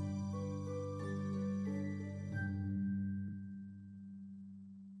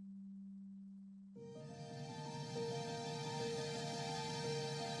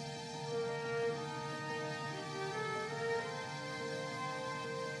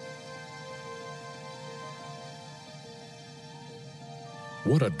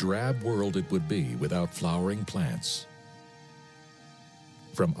 What a drab world it would be without flowering plants.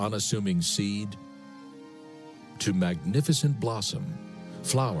 From unassuming seed to magnificent blossom,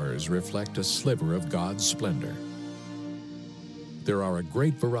 flowers reflect a sliver of God's splendor. There are a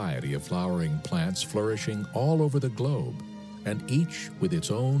great variety of flowering plants flourishing all over the globe, and each with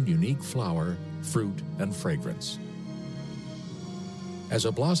its own unique flower, fruit, and fragrance. As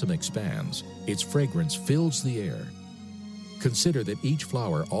a blossom expands, its fragrance fills the air. Consider that each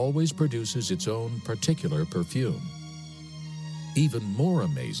flower always produces its own particular perfume. Even more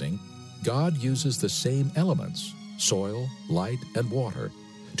amazing, God uses the same elements, soil, light, and water,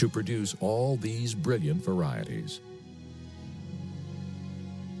 to produce all these brilliant varieties.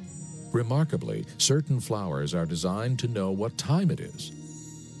 Remarkably, certain flowers are designed to know what time it is.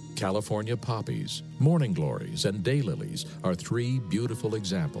 California poppies, morning glories, and daylilies are three beautiful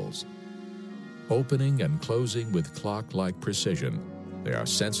examples. Opening and closing with clock-like precision, they are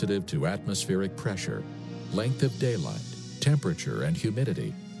sensitive to atmospheric pressure, length of daylight, temperature, and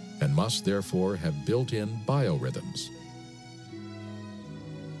humidity, and must therefore have built-in biorhythms.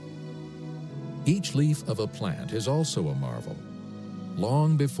 Each leaf of a plant is also a marvel.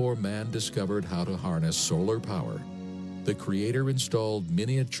 Long before man discovered how to harness solar power, the Creator installed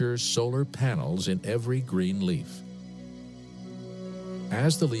miniature solar panels in every green leaf.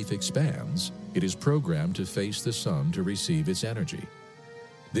 As the leaf expands, it is programmed to face the sun to receive its energy.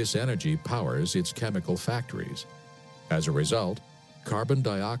 This energy powers its chemical factories. As a result, carbon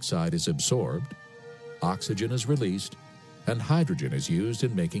dioxide is absorbed, oxygen is released, and hydrogen is used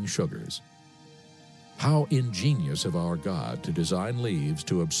in making sugars. How ingenious of our God to design leaves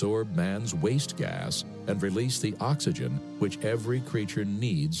to absorb man's waste gas and release the oxygen which every creature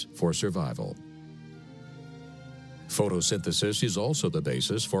needs for survival. Photosynthesis is also the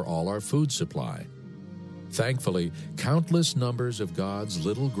basis for all our food supply. Thankfully, countless numbers of God's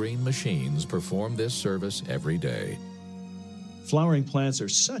little green machines perform this service every day. Flowering plants are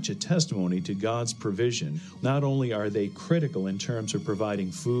such a testimony to God's provision. Not only are they critical in terms of providing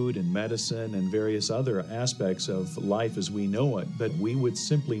food and medicine and various other aspects of life as we know it, but we would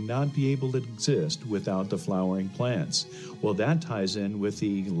simply not be able to exist without the flowering plants. Well, that ties in with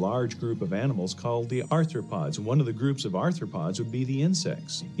the large group of animals called the arthropods. One of the groups of arthropods would be the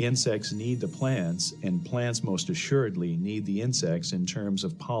insects. Insects need the plants, and plants most assuredly need the insects in terms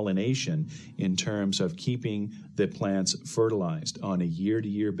of pollination, in terms of keeping the plants fertilized on a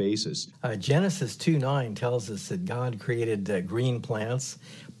year-to-year basis. Genesis 2:9 tells us that God created green plants,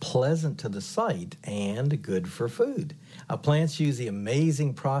 pleasant to the sight and good for food. Plants use the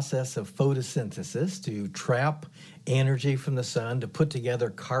amazing process of photosynthesis to trap energy from the sun, to put together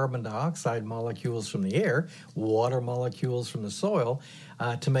carbon dioxide molecules from the air, water molecules from the soil,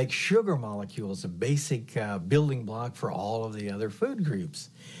 to make sugar molecules, a basic building block for all of the other food groups.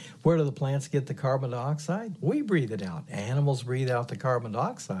 Where do the plants get the carbon dioxide? We breathe it out. Animals breathe out the carbon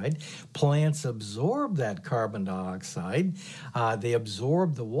dioxide. Plants absorb that carbon dioxide. They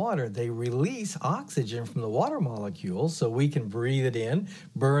absorb the water. They release oxygen from the water molecules so we can breathe it in,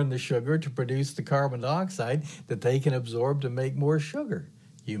 burn the sugar to produce the carbon dioxide that they can absorb to make more sugar.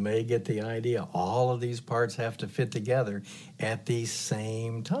 You may get the idea. All of these parts have to fit together at the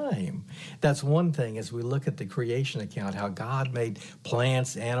same time. That's one thing as we look at the creation account, how God made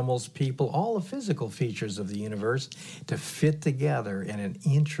plants, animals, people, all the physical features of the universe to fit together in an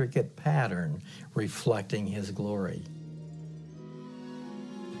intricate pattern reflecting His glory.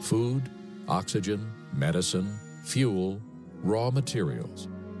 Food, oxygen, medicine, fuel, raw materials.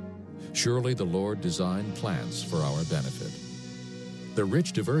 Surely the Lord designed plants for our benefit. The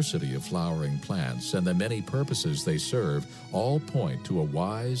rich diversity of flowering plants and the many purposes they serve all point to a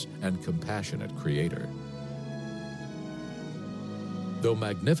wise and compassionate Creator. Though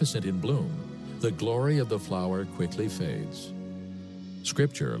magnificent in bloom, the glory of the flower quickly fades.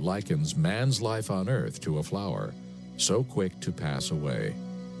 Scripture likens man's life on earth to a flower, so quick to pass away.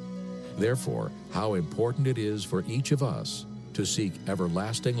 Therefore, how important it is for each of us to seek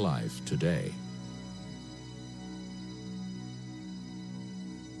everlasting life today.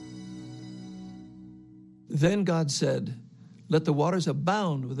 Then God said, "Let the waters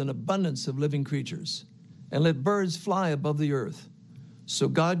abound with an abundance of living creatures, and let birds fly above the earth." So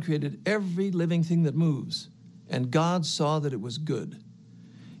God created every living thing that moves, and God saw that it was good.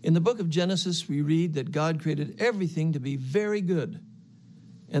 In the book of Genesis, we read that God created everything to be very good.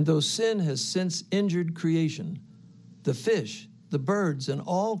 And though sin has since injured creation, the fish, the birds, and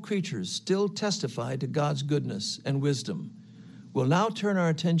all creatures still testify to God's goodness and wisdom. We'll now turn our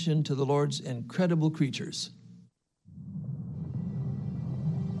attention to the Lord's incredible creatures.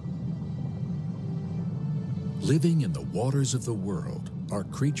 Living in the waters of the world are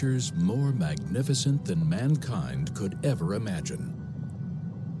creatures more magnificent than mankind could ever imagine.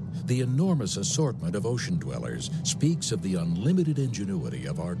 The enormous assortment of ocean dwellers speaks of the unlimited ingenuity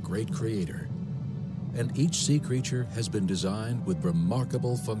of our great Creator. And each sea creature has been designed with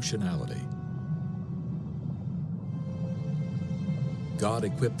remarkable functionality. God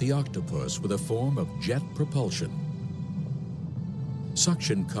equipped the octopus with a form of jet propulsion,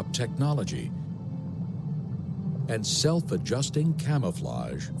 suction cup technology, and self-adjusting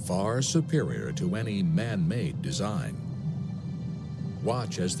camouflage far superior to any man-made design.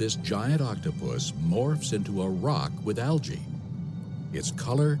 Watch as this giant octopus morphs into a rock with algae. Its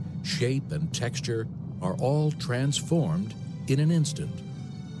color, shape, and texture are all transformed in an instant.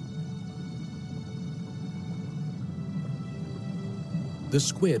 The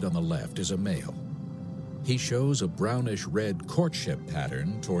squid on the left is a male. He shows a brownish-red courtship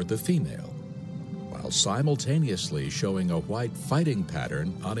pattern toward the female, while simultaneously showing a white fighting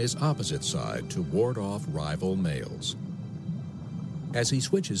pattern on his opposite side to ward off rival males. As he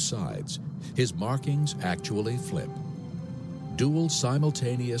switches sides, his markings actually flip. Dual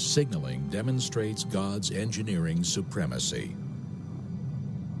simultaneous signaling demonstrates God's engineering supremacy.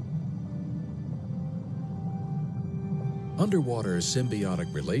 Underwater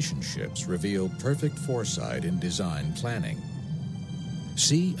symbiotic relationships reveal perfect foresight in design planning.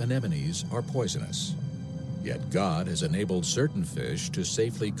 Sea anemones are poisonous, yet God has enabled certain fish to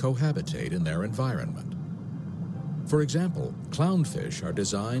safely cohabitate in their environment. For example, clownfish are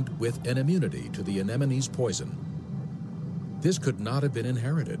designed with an immunity to the anemone's poison. This could not have been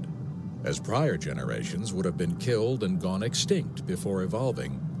inherited. as prior generations would have been killed and gone extinct before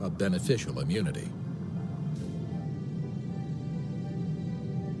evolving a beneficial immunity.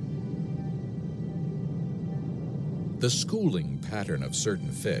 The schooling pattern of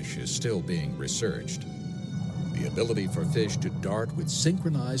certain fish is still being researched. The ability for fish to dart with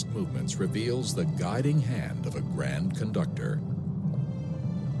synchronized movements reveals the guiding hand of a grand conductor.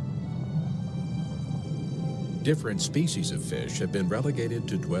 Different species of fish have been relegated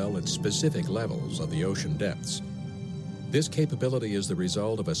to dwell at specific levels of the ocean depths. This capability is the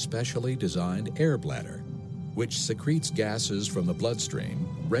result of a specially designed air bladder, which secretes gases from the bloodstream,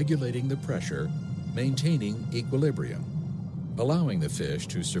 regulating the pressure, maintaining equilibrium, allowing the fish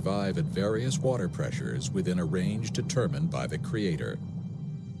to survive at various water pressures within a range determined by the Creator.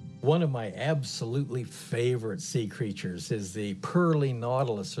 One of my absolutely favorite sea creatures is the pearly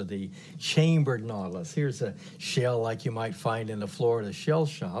nautilus, or the chambered nautilus. Here's a shell like you might find in a Florida shell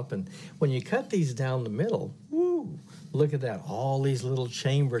shop, and when you cut these down the middle, woo, look at that, all these little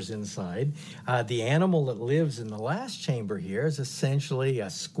chambers inside. The animal that lives in the last chamber here is essentially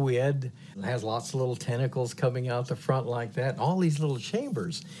a squid. It has lots of little tentacles coming out the front like that. All these little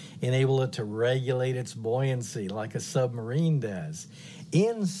chambers enable it to regulate its buoyancy like a submarine does.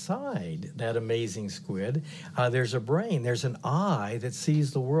 Inside that amazing squid, there's a brain, there's an eye that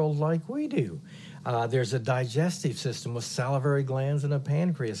sees the world like we do. There's a digestive system with salivary glands and a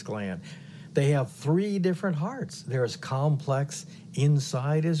pancreas gland. They have 3 different hearts. They're as complex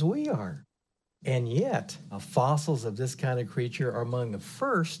inside as we are. And yet, fossils of this kind of creature are among the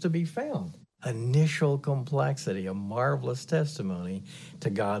first to be found. Initial complexity, a marvelous testimony to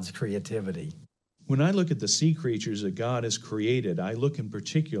God's creativity. When I look at the sea creatures that God has created, I look in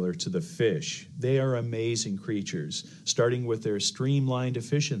particular to the fish. They are amazing creatures, starting with their streamlined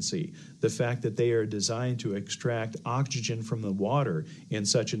efficiency, the fact that they are designed to extract oxygen from the water in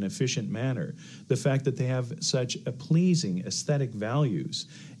such an efficient manner, the fact that they have such a pleasing aesthetic values,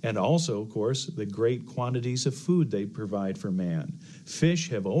 and also, of course, the great quantities of food they provide for man. Fish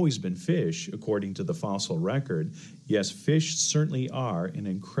have always been fish, according to the fossil record. Yes, fish certainly are an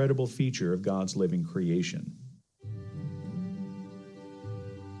incredible feature of God's living creation.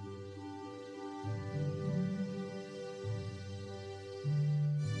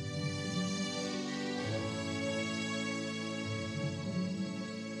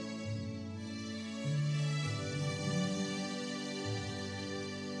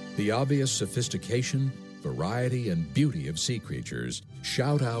 The obvious sophistication, variety, and beauty of sea creatures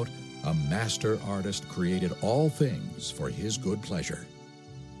shout out a master artist created all things for his good pleasure.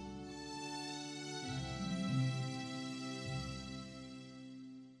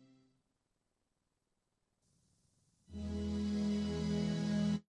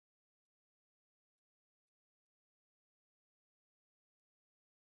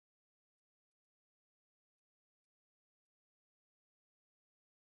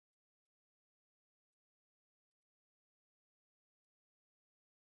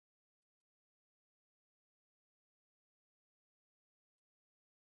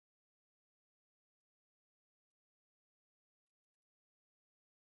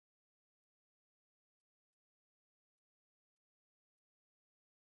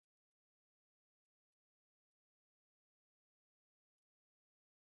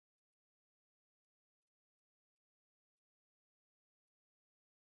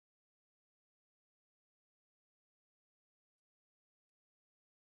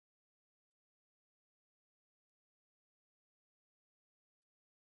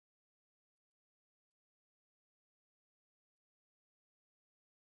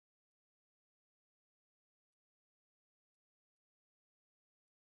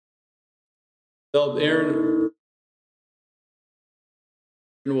 Well, Aaron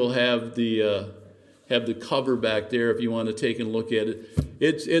will have the cover back there if you want to take a look at it.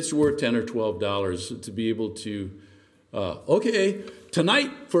 It's worth $10 or $12 to be able to. Okay,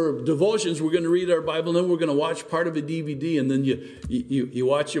 tonight for devotions we're going to read our Bible, and then we're going to watch part of a DVD, and then you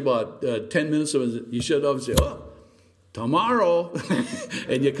watch about 10 minutes of it. You shut off and say, "Oh, tomorrow,"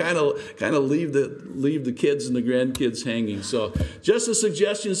 and you kind of leave the kids and the grandkids hanging. So just a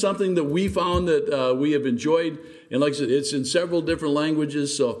suggestion, something that we found that we have enjoyed, and like I said, it's in several different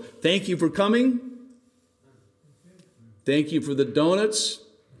languages. So thank you for coming. Thank you for the donuts.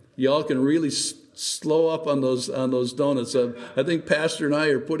 Y'all can really slow up on those donuts. I think Pastor and I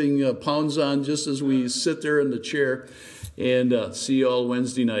are putting pounds on just as we sit there in the chair. And see you all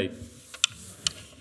Wednesday night.